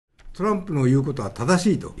トランプの言うことは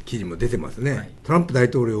正しいと記事も出てますね、はい、トランプ大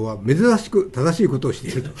統領は珍しく正しいことをして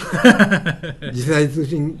いると次世代通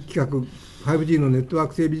信規格 5G のネットワー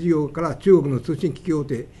ク整備事業から中国の通信機器大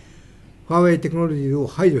手ファーウェイテクノロジーを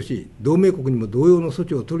排除し、同盟国にも同様の措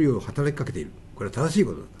置を取るよう働きかけている。これは正しい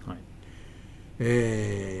ことだ、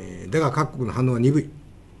だが各国の反応は鈍い。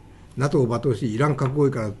 NATO を罵倒し、イラン核合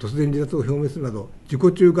意から突然離脱を表明するなど自己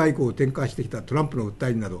中外交を展開してきたトランプの訴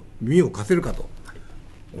えになど耳を貸せるかと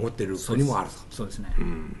思っている国もあると。そうですね、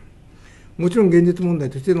もちろん現実問題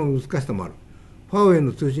としての難しさもある。ファーウェイ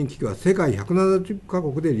の通信機器は世界170カ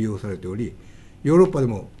国で利用されており、ヨーロッパで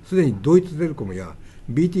もすでにドイツテレコムや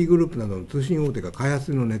BT グループなどの通信大手が開発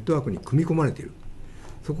するのネットワークに組み込まれている。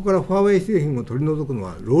そこからファーウェイ製品を取り除くの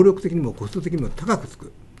は労力的にもコスト的にも高くつ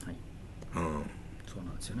く、そう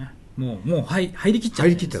なんですよね。もう入りきっちゃっ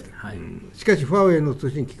てるんです。しかしファーウェイの通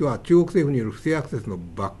信機器は中国政府による不正アクセスの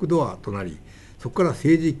バックドアとなり、そこから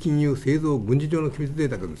政治、金融、製造、軍事上の機密デー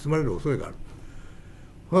タが盗まれる恐れがある。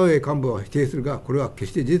ファーウェイ幹部は否定するが、これは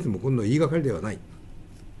決して事実無根の言いがかりではない。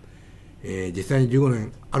実際に2015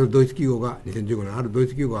年あるドイツ企業がフ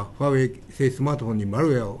ァーウェイ製スマートフォンにマル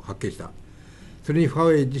ウェアを発見した。それにファーウ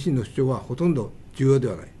ェイ自身の主張はほとんど重要で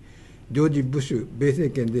はない。ジョージ・ブッシュ米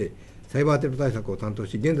政権でサイバーテロ対策を担当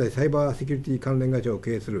し、現在サイバーセキュリティ関連会社を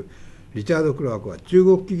経営するリチャード・クラークは、中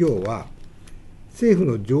国企業は政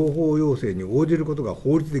府の情報要請に応じることが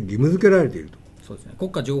法律で義務付けられていると。そうですね、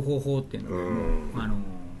国家情報法っていうのが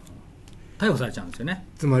逮捕されちゃうんですよね。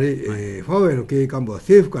つまり、ファーウェイの経営幹部は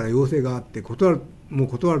政府から要請があって断る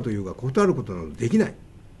というが、断ることなどできない。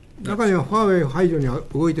中にはファーウェイ排除に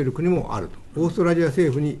動いている国もあると。オーストラリア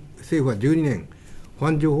政府は12年保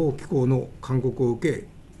安情報機構の勧告を受け、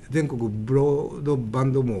全国ブロードバ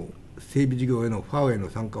ンド網整備事業へのファーウェイの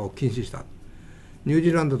参加を禁止した。ニュージ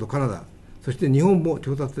ーランドとカナダ、そして日本も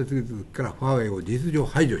調達手続きからファーウェイを事実上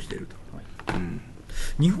排除していると。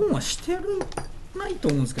日本はしてないと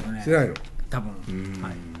思うんですけどね。してないの多分。だ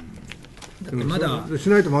ってまだし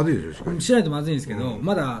ないとまずいでしょ。しないとまずいんですけど、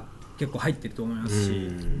まだ結構入ってると思いますし、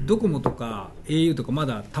ドコモとか au とかま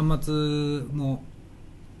だ端末も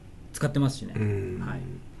使ってますしね。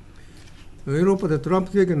ヨーロッパでトランプ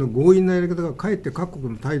政権の強引なやり方がかえって各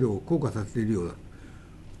国の態度を硬化させているようだ。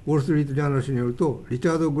ウォール・ストリート・ジャーナル紙によると、リチ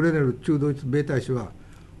ャード・グレネル駐ドイツ米大使は、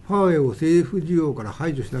ファーウェイを政府事業から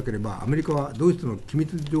排除しなければアメリカはドイツとの機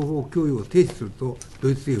密情報共有を停止するとド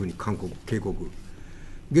イツ政府に警告。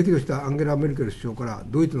激怒したアンゲラ・メルケル首相から、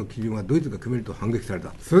ドイツの基準はドイツが決めると反撃され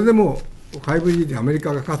た。それでも 5G でアメリ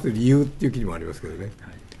カが勝つ理由っていう記事もありますけどね、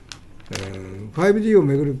5G を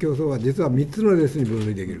めぐる競争は実は3つのレースに分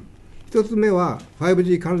類できる。1つ目は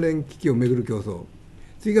 5G 関連機器をめぐる競争、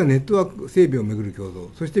次がネットワーク整備をめぐる競争、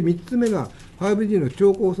そして3つ目が 5G の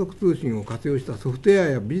超高速通信を活用したソフトウェア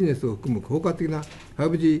やビジネスを含む包括的な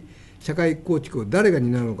 5G 社会構築を誰が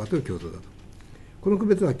担うのかという競争だと。この区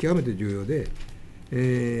別は極めて重要で、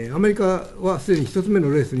アメリカはすでに1つ目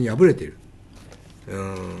のレースに敗れている。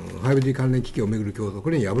5G 関連機器をめぐる競争、こ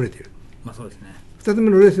れに敗れている。そうですね。2つ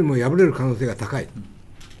目のレースにも敗れる可能性が高い。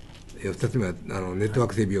2つ目はネットワー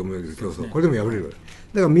ク整備をめぐる競争、これでも敗れる。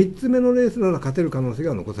だから3つ目のレースなら勝てる可能性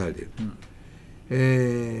が残されている。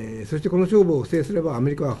そしてこの勝負を制すれば、アメ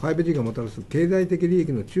リカは 5G がもたらす経済的利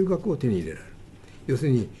益の中核を手に入れられる。要す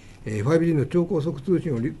るに、5G の超高速通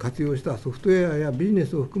信を活用したソフトウェアやビジネ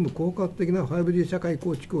スを含む効果的な 5G 社会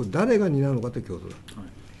構築を誰が担うのかという競争だ。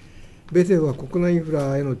米政府は国内インフ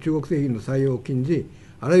ラへの中国製品の採用を禁じ、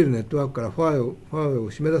あらゆるネットワークからファーウェイを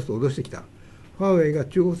締め出すと脅してきた。ファーウェイが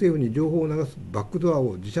中国政府に情報を流すバックドア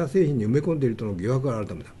を自社製品に埋め込んでいるとの疑惑がある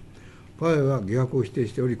ためだ。ファーウェイは疑惑を否定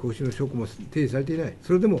しており、公式の証拠も提示されていない。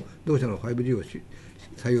それでも同社の 5G を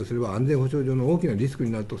採用すれば安全保障上の大きなリスク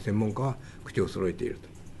になると専門家は口を揃えていると。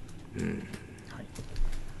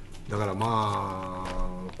だから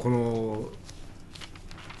この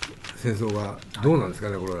戦争がどうなんですか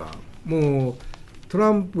ね、これは。もうト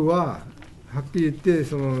ランプははっきり言って、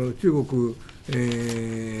その中国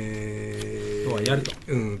やる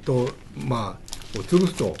と、を潰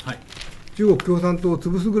すと、中国共産党を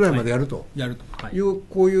潰すぐらいまでやると、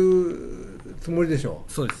こういうつもりでしょ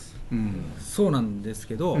う。そうです、そうなんです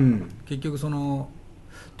けど、結局その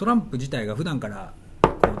トランプ自体が普段から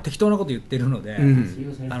適当なこと言ってるので、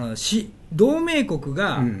同盟国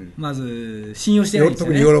がまず信用してないですよ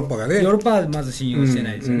ね。特にヨーロッパがね。ヨーロッパはまず信用して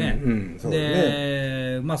ないですよね。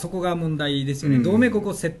で、そこが問題ですよね。同盟国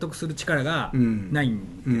を説得する力がないん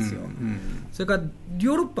ですよ。それから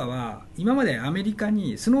ヨーロッパは今までアメリカ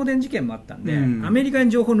にスノーデン事件もあったんで、アメリカに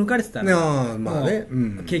情報抜かれてた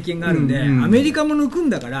経験があるんで、アメリカも抜くん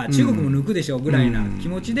だから中国も抜くでしょうぐらいな気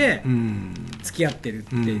持ちで付き合ってるっ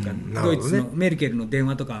ていうか、ドイツのメルケルの電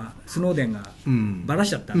話とかスノーデンがばらし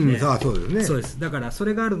ちゃったんで、そうです。だからそ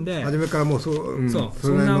れがあるんで、初めからもうそん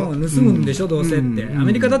なもん盗むんでしょ、どうせって、ア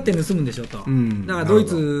メリカだって盗むんでしょと、だからドイ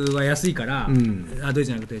ツは安いから、ドイツ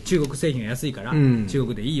じゃなくて中国製品が安いから、中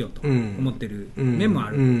国でいいよと思ってる面もあ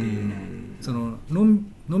るっていうね、そのの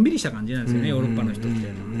んびりした感じなんですよね、ヨーロッパの人ってい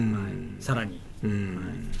うのは、さらに。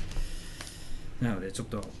なのでちょっ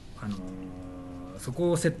とそ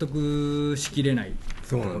こを説得しきれない。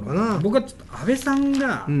そうなのかな。僕はちょっと安倍さん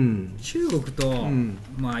が中国と、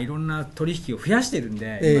いろんな取引を増やしてるん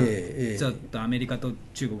で、ちょっとアメリカと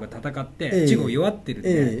中国が戦って、中国弱ってるん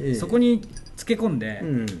で、そこにつけ込んで、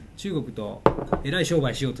中国とえらい商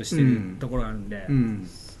売しようとしてるところがあるんで、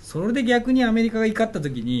それで逆にアメリカが怒った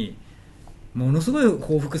時にものすごい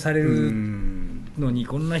報復されるのに、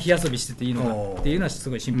こんな火遊びしてていいのかっていうのはす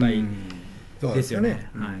ごい心配ですよ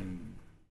ね。